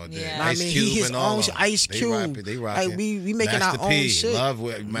respect that all day. Yeah. I mean, he his own Ice Cube. They rocking. Like, we making Master our P, own shit. Love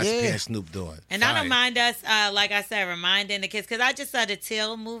what Master P and Snoop doing. And I don't mind us, like I said, reminding the kids, because I just saw the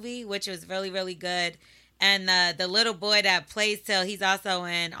Till movie, which was really, really good. And the little boy that plays Till, he's also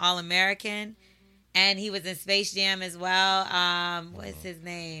in All American, and he was in Space Jam as well. What's his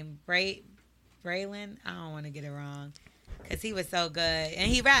name? Braylon? I don't want to get it wrong, because he was so good.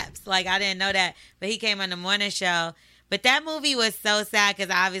 And he raps. Like, I didn't know that, but he came on the morning show. But that movie was so sad,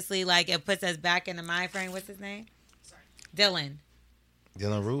 because obviously, like, it puts us back in the mind frame. What's his name? Sorry.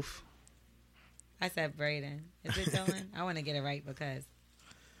 Dylan Roof? I said Braden. Is it Dylan? I want to get it right because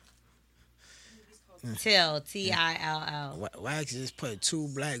Till, Till. Wax just put two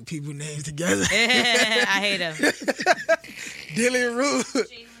black people names together. I hate him. Dylan Roof.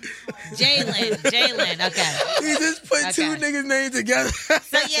 Jalen. Okay. He just put two niggas' names together.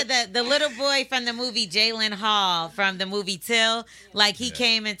 So yeah, the little boy from the movie Jalen Hall from the movie Till, like he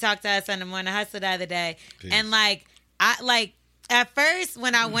came and talked to us on the Morning Hustle the other day, and like at first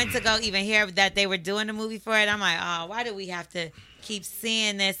when I went to go even hear that they were doing the movie for it, I'm like, oh, why do we have to keep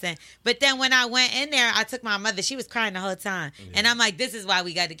seeing this? But then when I went in there, I took my mother. She was crying the whole time, and I'm like, this is why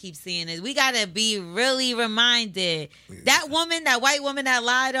we got to keep seeing this. We got to be really reminded that woman, that white woman that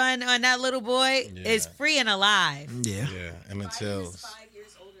lied on that little boy, is free and alive. Yeah. Emmett Till. Biden is 5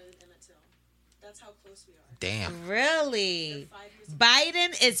 years older than Emmett Till. That's how close we are. Damn. Really?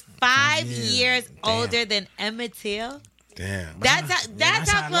 Biden is 5 years older than Emmett Till. Damn. That's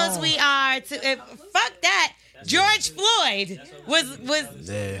how close we are to. Fuck that. George Floyd was.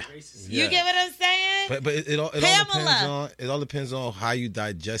 Yeah. You get what I'm saying? But it all depends on how you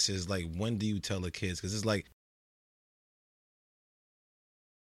digest it. It's like, when do you tell the kids? Because it's like,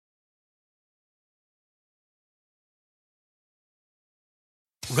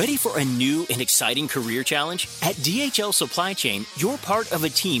 Ready for a new and exciting career challenge? At DHL Supply Chain, you're part of a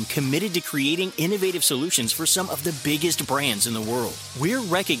team committed to creating innovative solutions for some of the biggest brands in the world. We're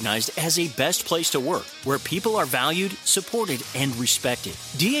recognized as a best place to work, where people are valued, supported, and respected.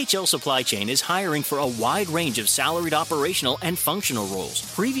 DHL Supply Chain is hiring for a wide range of salaried operational and functional roles.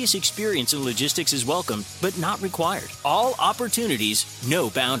 Previous experience in logistics is welcome, but not required. All opportunities, no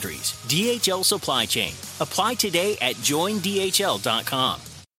boundaries. DHL Supply Chain. Apply today at joindhl.com.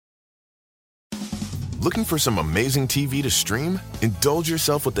 Looking for some amazing TV to stream? Indulge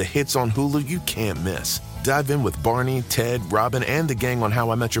yourself with the hits on Hulu you can't miss. Dive in with Barney, Ted, Robin, and the gang on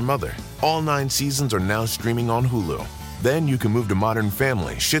How I Met Your Mother. All 9 seasons are now streaming on Hulu. Then you can move to Modern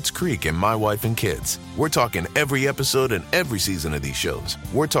Family, Schitt's Creek, and My Wife and Kids. We're talking every episode and every season of these shows.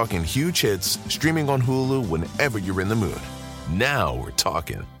 We're talking huge hits, streaming on Hulu whenever you're in the mood. Now we're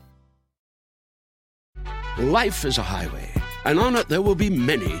talking. Life is a highway, and on it there will be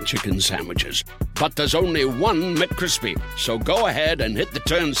many chicken sandwiches. But there's only one McCrispy. So go ahead and hit the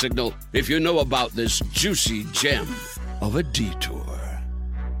turn signal if you know about this juicy gem of a detour.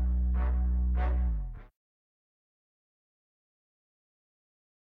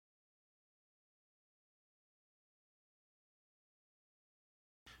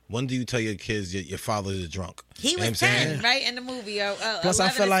 when do you tell your kids your father is drunk? He was 10, right, in the movie. Plus, I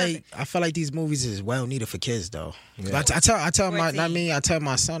feel like these movies is well needed for kids though. Yeah. I tell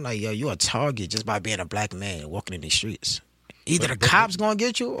my son, like, yo, you a target just by being a black man walking in these streets. Either the cops gonna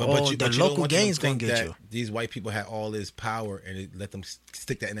get you, or the local gangs gonna get you. These white people had all this power, and it let them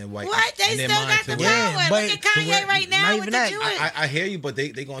stick that in their white. What? They still got the power. Look at Kanye right now with the Jewish. I hear you, but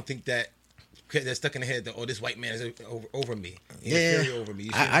they gonna think that they're stuck in their head that, oh, this white man is over me. Yeah, over me.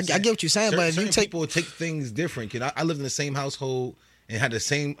 I get what you're saying, but if you take people take things different. I lived in the same household and had the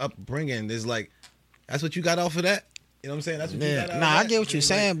same upbringing. There's like, that's what you got off of that. You know what I'm saying? That's what you got out of that. I get what you're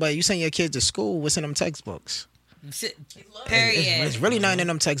saying, but you send your kids to school. What's in them textbooks? Period. It's really nothing in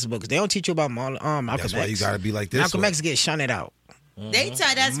them textbooks. They don't teach you about Malcolm X. That's why you gotta be like this. Malcolm X gets shunted out. They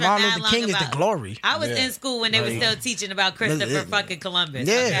taught us for Martin mad Luther long King about, is the glory. I was in school when they were still teaching about Christopher fucking Columbus.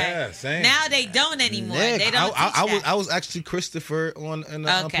 Yeah, okay? Same. Now they don't anymore. Yeah. They don't teach that. I was actually Christopher in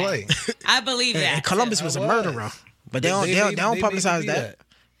a play. I believe that. And Columbus was a murderer, but they don't publicize that.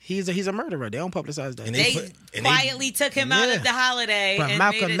 He's a murderer. They don't publicize that. They quietly took him out of the holiday. But and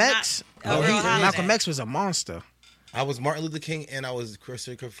Malcolm made it X, not a real holiday. Malcolm X was a monster. I was Martin Luther King and I was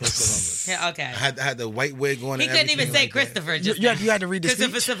Christopher Columbus. Yeah, okay. I had the white wig on. He couldn't even say Christopher. You had to read the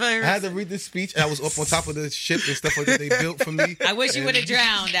speech. I had to read the speech. And I was up on top of the ship and stuff like that they built for me. I wish you would have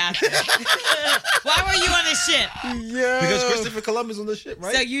drowned after. Why were you on the ship? Yeah. Because Christopher Columbus on the ship,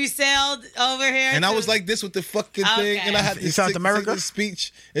 right? So you sailed over here, and I was like this with the fucking thing, and I had to South America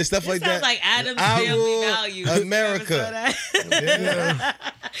speech and stuff like sounds that. Like Adam's Family Values. America. Yeah.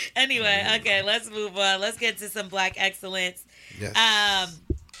 Anyway, okay, let's move on. Let's get to some Black excellence. Yes.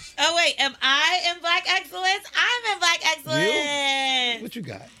 Oh wait, am I in Black excellence? I'm in Black excellence. You? What you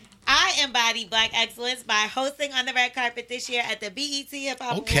got? I embody Black excellence by hosting on the red carpet this year at the BET Hip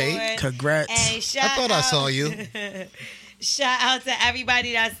Hop Awards. Congrats. And I thought I saw you. Shout out to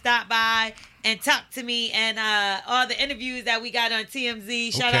everybody that stopped by and talked to me and all the interviews that we got on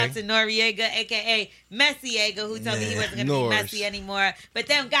TMZ. Shout out to Noriega, a.k.a. Messiega, who told me he wasn't going to be messy anymore. But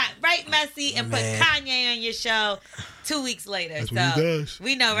then got right messy and put Kanye on your show 2 weeks later. That's what he does.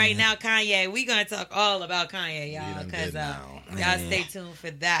 We know right now Kanye, we're going to talk all about Kanye, y'all, because y'all stay tuned for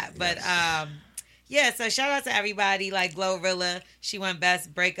that. But yeah, so shout out to everybody like Glorilla. She won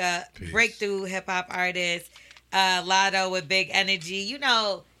Best Breakthrough Hip Hop Artist. Lotto with Big Energy. You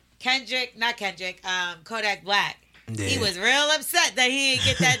know, Kodak Black. Yeah. He was real upset that he didn't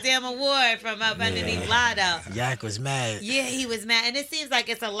get that damn award from up underneath Lotto. Yak was mad. Yeah, he was mad. And it seems like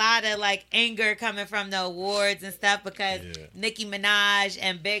it's a lot of like anger coming from the awards and stuff because Nicki Minaj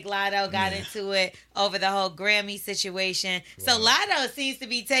and Big Lotto got into it over the whole Grammy situation. Wow. So Lotto seems to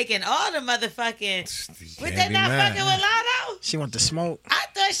be taking all the motherfucking... Was they not fucking with Lotto? She want to smoke. I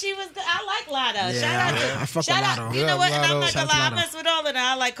thought she was... I like Lotto. Yeah, shout out to... I fuck with Lotto. You know what? And I'm not gonna lie. I Lotto. mess with all of them.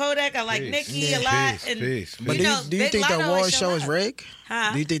 I like Kodak. I like Nicki a lot. But do you think the award show is rigged?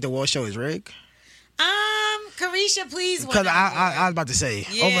 Huh? Do you think the award show is rigged? Carisha, please. Because I was about to say,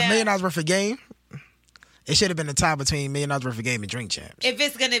 over $1 million worth of game, it should have been a tie between $1 million worth of game and Drink Champs. If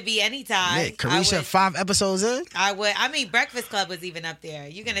it's going to be any tie. Yeah, Carisha, 5 episodes in? I would. I mean, Breakfast Club was even up there.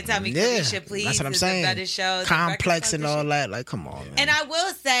 You're going to tell me Carisha, please, that's what I'm is saying. a better show. Complex and all that. Like, come on, man. And I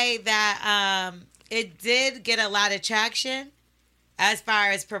will say that it did get a lot of traction as far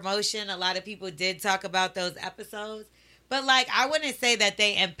as promotion. A lot of people did talk about those episodes. But, like, I wouldn't say that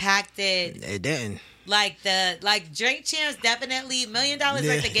they impacted... It didn't. Like Drink Champs definitely $1 million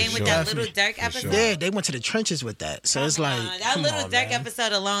worth of game with that Little Dirk episode. Yeah, they went to the trenches with that. So it's like that Little Dirk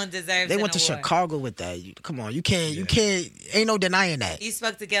episode alone deserves. They went to Chicago with that. Come on, you can't. Ain't no denying that. You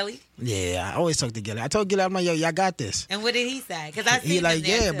spoke to Gilly? Yeah, I always talk to Gilly. I told Gilly, I'm like, yo, y'all got this. And what did he say? Because I seen him like,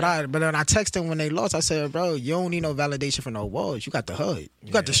 there too. but then I texted him when they lost. I said, bro, you don't need no validation from no awards. You got the hood.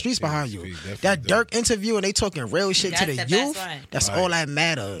 You got the streets behind you. That Dirk interview and they talking real shit to the youth. That's all that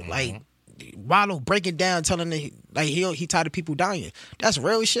matter. Like. Wallow breaking down, telling he tired of people dying. That's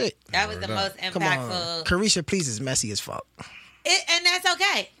real shit. That was the most impactful. Come on. Carisha, please, is messy as fuck. And that's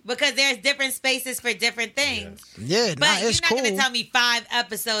okay because there's different spaces for different things. Yeah, but it's you're not gonna tell me 5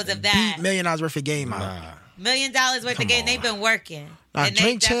 episodes of that. $1 million worth of game out. $1 million worth of game. They've been working.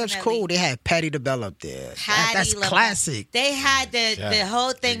 Drink Champs cool. They had Patty LaBelle up there. That's classic. They had the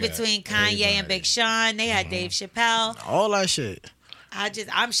whole thing between Kanye and Big Sean. They had Dave Chappelle. All that shit.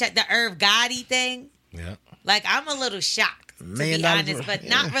 I'm shocked. The Irv Gotti thing. Yeah. Like, I'm a little shocked, to be honest, but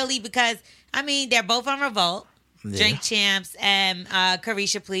not really because, I mean, they're both on Revolt. Yeah. Drink Champs and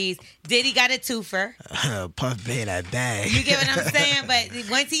Carisha, please. Diddy got a twofer. Puff made that bag. You get what I'm saying? But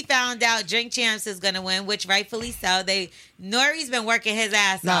once he found out Drink Champs is going to win, which rightfully so, Nori's been working his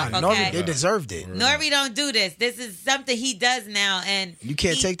ass off, okay? Nori, they deserved it. Nori don't do this. This is something he does now, and you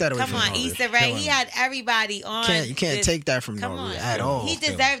can't take that away from Nori. Come on, Issa Rae. He had everybody on. You can't take that from Nori at all. He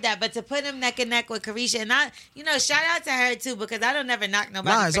deserved that, but to put him neck and neck with Carisha, and shout out to her too, because I don't never knock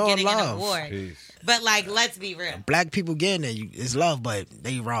nobody for getting an award. Peace. But let's be real. Black people getting it, it's love, but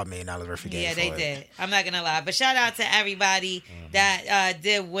they robbed $1 million worth of game. Yeah, they did. I'm not gonna lie, but shout out to everybody that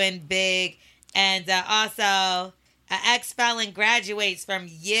did win big, and also. An ex-felon graduates from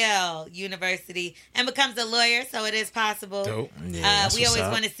Yale University and becomes a lawyer, so it is possible. Dope. Yeah, we always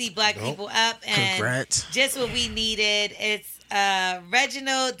want to see black people up, and congrats. Just what we needed. It's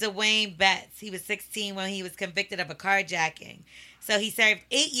Reginald Dwayne Betts. He was 16 when he was convicted of a carjacking. So he served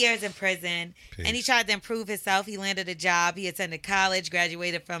 8 years in prison, and he tried to improve himself. He landed a job. He attended college,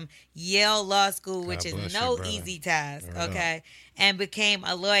 graduated from Yale Law School, which is no easy task, okay? And became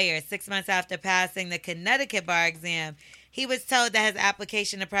a lawyer 6 months after passing the Connecticut bar exam. He was told that his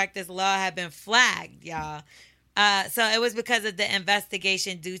application to practice law had been flagged, y'all. So it was because of the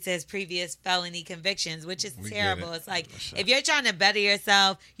investigation due to his previous felony convictions, which is terrible. It's like, if you're trying to better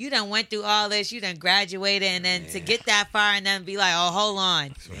yourself, you done went through all this, you done graduated, and then to get that far and then be like, oh, hold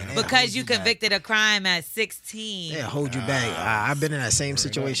on. Because you convicted a crime at 16. Yeah, hold you back. I've been in that same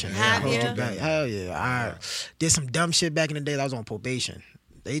situation. Have hold you? you back. Hell yeah. I did some dumb shit back in the day. I was on probation.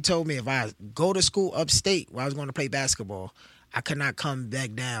 They told me if I go to school upstate where I was going to play basketball, I could not come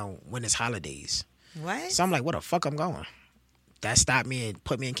back down when it's holidays. What? So I'm like, where the fuck I'm going? That stopped me and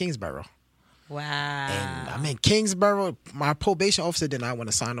put me in Kingsborough. Wow. And I'm in Kingsborough. My probation officer did not want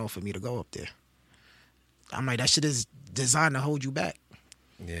to sign off for me to go up there. I'm like, that shit is designed to hold you back.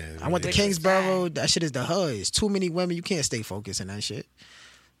 Yeah. I went to Kingsborough. That shit is the HUD. It's too many women. You can't stay focused in that shit.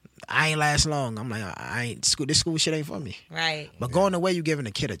 I ain't last long. I'm like, I ain't school. This school shit ain't for me. Right. But going away, you giving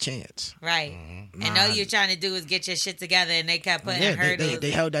a kid a chance. Right. And all you're trying to do is get your shit together, and they kept putting hurdles.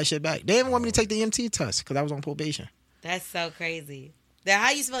 They held that shit back. They didn't want me to take the EMT test because I was on probation. That's so crazy. Then how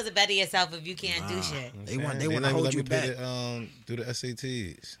you supposed to better yourself if you can't do shit? They want to hold you back. Do the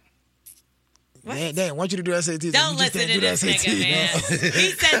SATs. They didn't want you to do SATs. Don't listen to this nigga, man. He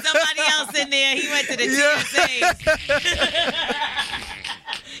said somebody else in there. He went to the TSAs.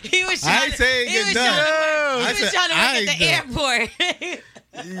 He was trying to get the airport.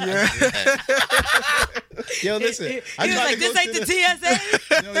 Yeah. Yo, listen. He was like, this ain't the TSA?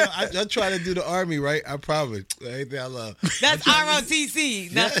 I try to do the Army, right? I promise. Anything I love. That's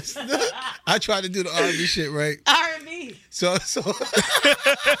ROTC. Yes. I try to do the Army shit, right? R&B. So I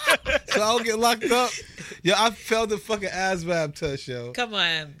don't get locked up. Yo, I failed the fucking ASVAB test, yo. Come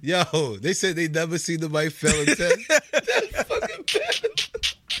on. Yo, they said they never seen nobody fail a test. That's fucking bad.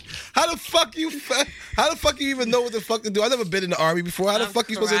 How the fuck you even know what the fuck to do? I never been in the Army before. How the fuck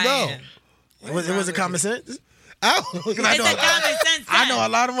you supposed to know? It was a common sense. It's a common sense. I know a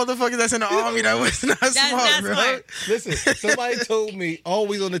lot of motherfuckers that's in the Army that was not smart, bro. Smart. Listen, somebody told me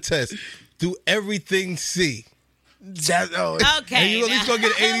always on the test, do everything C. Okay. And you at least gonna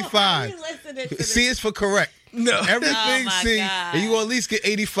get 85. C is for correct. No. Everything C, and you gonna at least get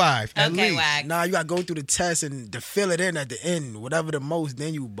 85. At least. Wax. Nah, you gotta go through the test and to fill it in at the end, whatever the most,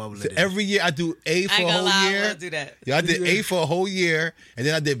 then you bubble it in. Every year I do A for a whole year. I won't do that. Yeah, I did A for a whole year, and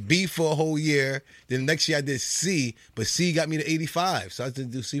then I did B for a whole year. Then next year I did C, but C got me to 85, so I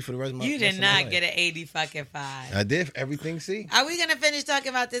did do C for the rest of my life. You did not get an 80 fucking 5. I did everything C. Are we gonna finish talking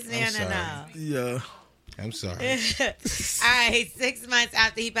about this man or no? Yeah. I'm sorry. All right, 6 months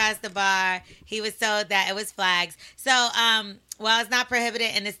after he passed the bar, he was told that it was flags. So, while it's not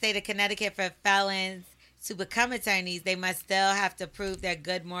prohibited in the state of Connecticut for felons to become attorneys, they must still have to prove their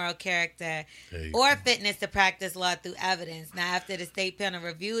good moral character or fitness to practice law through evidence. Now, after the state panel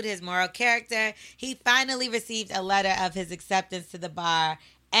reviewed his moral character, he finally received a letter of his acceptance to the bar.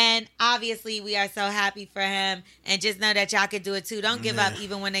 And obviously, we are so happy for him. And just know that y'all can do it too. Don't give up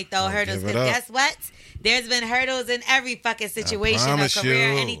even when they throw hurdles. Because guess what? There's been hurdles in every fucking situation or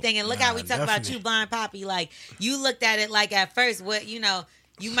career or anything. And look how we talk about you, Blind Papi. Like, you looked at it like at first,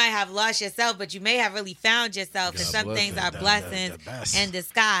 you might have lost yourself, but you may have really found yourself. And some things are blessings in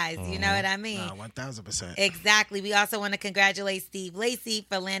disguise. You know what I mean? 1,000%. Exactly. We also want to congratulate Steve Lacy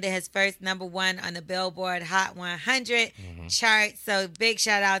for landing his first #1 on the Billboard Hot 100 chart. So big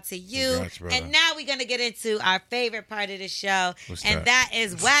shout out to you. Congrats, and now we're going to get into our favorite part of the show. That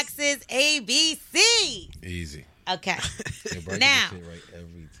is Wax's ABC. Easy. Okay. Now.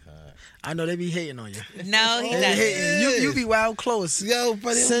 I know they be hating on you. No, he doesn't. You be wild close. Yo,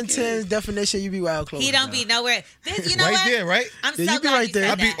 buddy. Sentence, definition, you be wild close. He don't be nowhere. You know right what? there, right? I'm so glad right you there.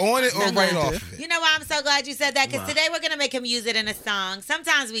 said that. I be on it or right off of it. You know why I'm so glad you said that? Because today we're going to make him use it in a song.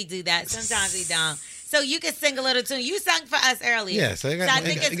 Sometimes we do that. Sometimes we don't. So you can sing a little tune. You sung for us earlier. Yes, I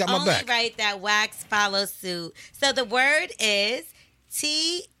think it's only right that Wax follows suit. So the word is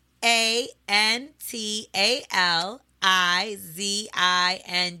TANTALIZING.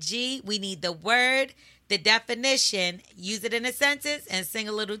 We need the word, the definition, use it in a sentence, and sing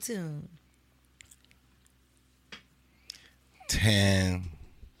a little tune. Tanta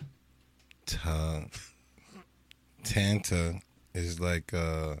is like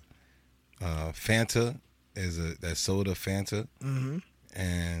Fanta is that soda Fanta,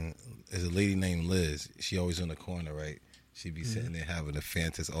 and there's a lady named Liz. She always in the corner, right? She be sitting there having the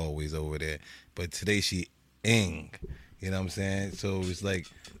Fantas always over there, but today she ing. You know what I'm saying? So it's like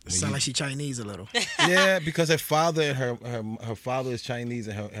sound like she Chinese a little. Yeah, because her father and her father is Chinese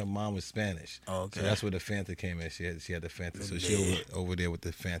and her mom was Spanish. Oh, okay. So that's where the Fanta came in. She had the Fanta. So she over there with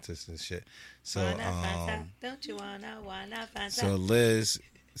the Fantas and shit. So don't you wanna Fanta? So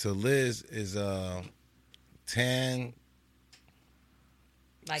Liz is tan.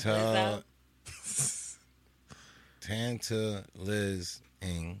 Like Lizzo. Tanta Liz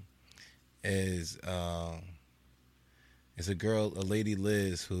Ng is a girl, a lady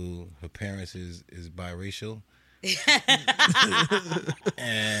Liz, who her parents is biracial.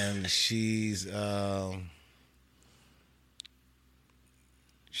 And she's out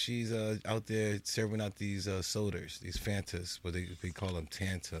there serving out these sodas, these Fantas, but they call them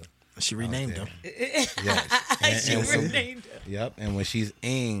Tanta. She renamed them. Yes. She renamed them. Yep. And when she's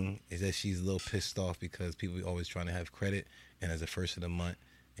Ng, is that she's a little pissed off because people are always trying to have credit, and as the first of the month,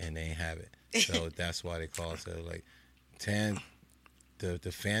 and they ain't have it. So that's why they call it. So like, the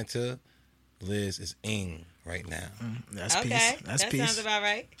Fanta Liz is Ng right now. That's Okay, peace. That's that peace. sounds about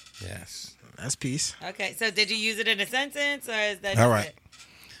right. Yes. That's peace. Okay, so did you use it in a sentence, or is that All just right. it?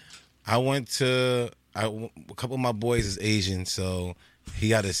 A couple of my boys is Asian, so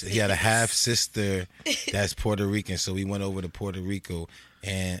he had a half sister that's Puerto Rican, so we went over to Puerto Rico,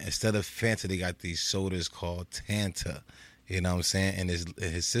 and instead of Fanta, they got these sodas called Tanta. You know what I'm saying? And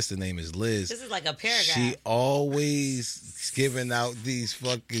his sister's name is Liz. This is like a paragraph. She always giving out this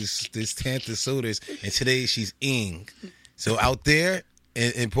Tanta sodas, and today she's Ng. So out there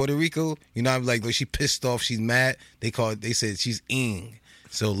in Puerto Rico, you know, I'm like, when she pissed off, she's mad. They said she's Ng.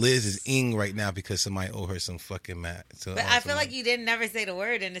 So Liz is Ng right now because somebody owe her some fucking mad. So But I feel like you didn't never say the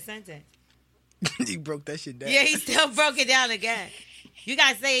word in the sentence. You broke that shit down. Yeah, he still broke it down again. You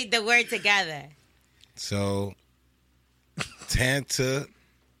gotta say the word together. So Tanta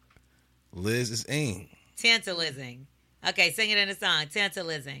Liz is Ng. Tantalizing. Okay, sing it in a song.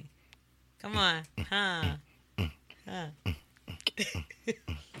 Tantalizing. Come on. Huh.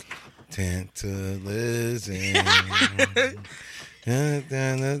 Tantalizing.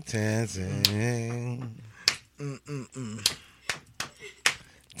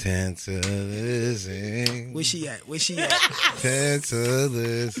 Tantalizing. Where she at?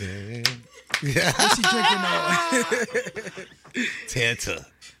 Tantalizing. Yeah. What she drinking on? Tanta.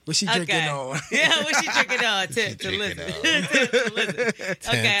 What she drinking Okay. on? Yeah, what she drinking on? Tantalizing.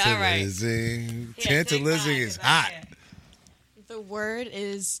 Okay, all right. Tantalizing. Yeah, take Tantalizing mine, is 'cause I'm hot. here. The word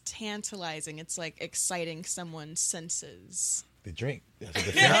is tantalizing. It's like exciting someone's senses. The drink. That's what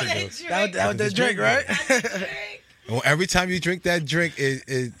the Yeah, Fanta they does. drink. That was the drink, right? Well, every time you drink that drink,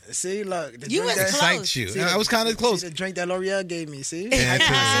 it See, look. The You drink was that, close. excites you. See, I was kind of close. See, the drink that L'Oreal gave me, see?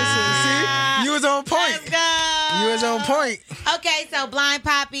 Tantalizing. See? You was on point. Let's go. You was on point. Okay, so Blind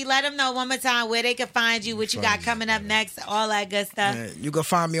Papi, let them know one more time where they can find you, what you got coming up next, all that good stuff. You can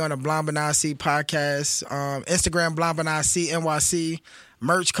find me on the Blind Papi podcast, Instagram Blind Papi NYC.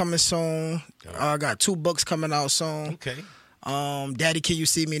 Merch coming soon. I got 2 books coming out soon. Okay. Daddy, Can You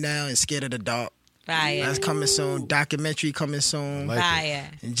See Me Now? And Scared of the Dark. Fire. That's coming soon. Documentary coming soon. Like Fire.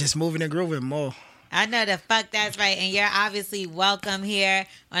 And just moving and grooving more. I know the fuck that's right. And you're obviously welcome here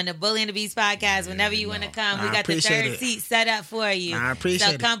on the Bully and the Beast podcast whenever you want to come. We I got the appreciate third it. seat set up for you. I appreciate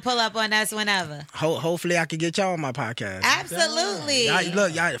so it. come pull up on us whenever. Hopefully I can get y'all on my podcast. Absolutely.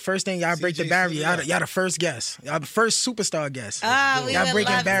 Y'all, the first thing, y'all break the CJ barrier. Y'all the first guest. Y'all the first superstar guest. Oh, we y'all would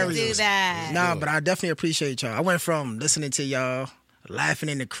breaking love to do barriers. that. Nah, but I definitely appreciate y'all. I went from listening to y'all, laughing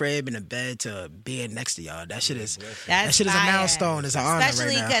in the crib in the bed, to being next to y'all. That shit is That's a fire. milestone. It's an honor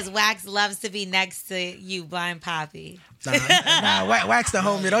Especially right now. because Wax loves to be next to you, Blind Papi. Nah, Wax the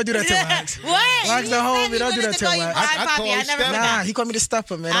homie. Don't do that to Wax. What? Wax the He said homie. he Don't do wanted that to to call you Wax. Blind I Papi. call I him never Stepper. forgot. Nah, he called me the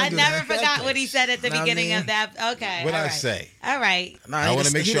stepper, man. I Don't do never that. forgot what he said at the Nah, beginning man. of that. Okay. What all I right. say? All right. Nah, I he wanna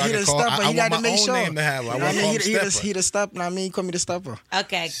the- make he sure I the can call- stepper. I He want got to my make own sure. name to have. I You know want what to call him He the Stepper. stepper. I mean, he called me the stepper.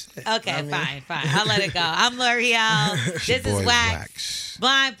 Okay. Okay. Fine. I'll let it go. I'm L'Oreal. This Boy, is Wax.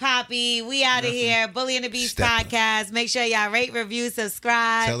 Blind Papi. We out of here. Bully and the Beast Stepper. podcast. Make sure y'all rate, review,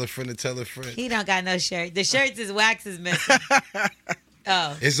 subscribe. Tell a friend to tell a friend. He don't got no shirt. The shirts is Wax is missing.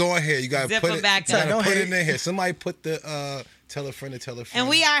 Oh. It's on here. You gotta Zip put them it. back You gotta up. put it in here. Somebody put the tell a friend to tell a friend. And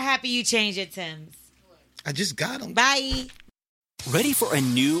we are happy you changed it, Tim's. I just got them. Bye. Ready for a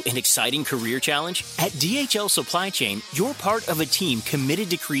new and exciting career challenge? At DHL Supply Chain, you're part of a team committed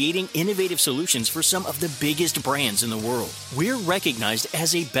to creating innovative solutions for some of the biggest brands in the world. We're recognized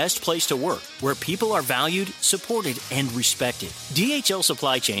as a best place to work, where people are valued, supported, and respected. DHL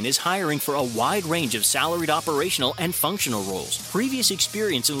Supply Chain is hiring for a wide range of salaried operational and functional roles. Previous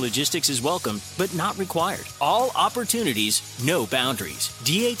experience in logistics is welcome, but not required. All opportunities, no boundaries.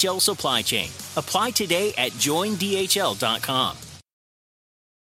 DHL Supply Chain. Apply today at joindhl.com.